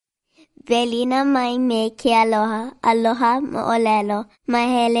Velina mai me ke aloha, aloha mo'olelo,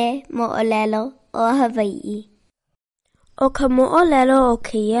 mahele mo'olelo o Hawaii. O ka mo'olelo o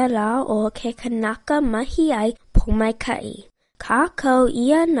keia la o ke kanaka mahi ai Pomaikai. Ka kau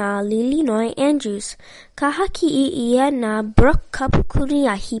ia na Lilinois Andrews, ka haki ia na Brooke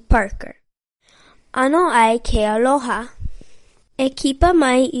Kapukuniahi Parker. Ano ai ke aloha. E kipa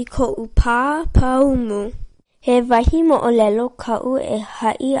mai I ko'u pā paumu. He wahi mo'olelo ka'u e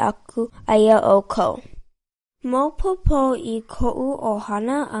ha'i aku aia o kou. Maupopo I ko'u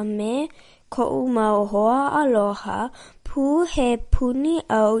ohana a me ko'u mau hoa aloha pu he puni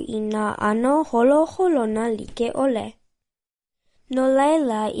au I nā ano holoholona like ole. No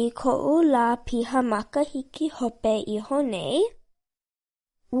laila I ko'u la piha makahiki hope iho nei,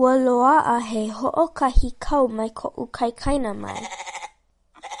 ua loa'a he ho'okahi kau mai ko'u kaikaina mai.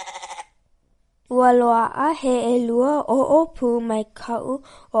 Ua loa'a he ʻelua o'opu mai ka'u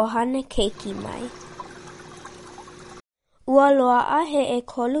ʻohana keiki mai. Ua loa'a he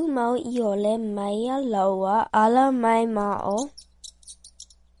ʻekolu mau iole mai ia laua ala mai ma'o.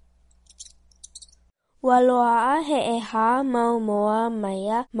 Ua loa'a he ʻehā mau moa mai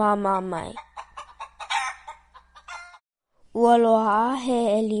ia māmā mai. Ua loa'a he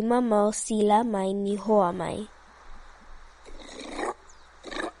ʻelima mau sila mai nihoa mai.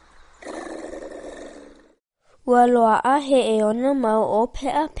 Ua loa'a he ʻeona mau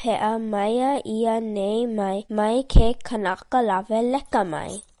ʻōpeʻapeʻa maia ia nei mai ke kanaka lawe leka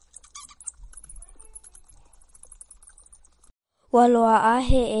mai. Ua loa'a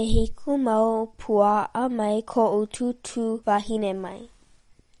he ʻehiku mau pua'a mai ko'u tutu wahine mai.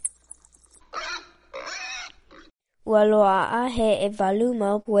 Ua loa'a he ʻewalu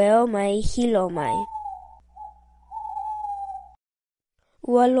mau pueo mai hilo mai.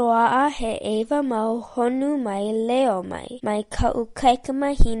 Ua loa'a he ʻewa mau honu mai leo mai ka'u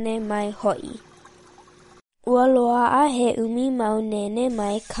kaikamahine mai ho'i. Ua loa'a he ʻumi mau nene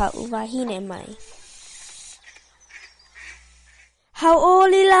mai ka'u wahine mai.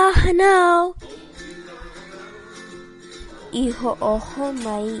 Hau'oli la hanau! I ho'oho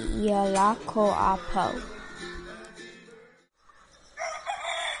mai ia lako a pau.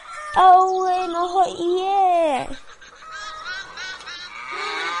 Aue no ho'i e!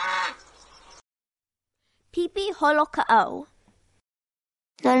 Pipi holo ka'au.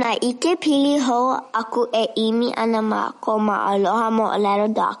 No na ike pili hou aku e imi ana ma ko ma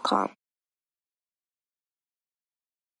alohamo'olelo.com.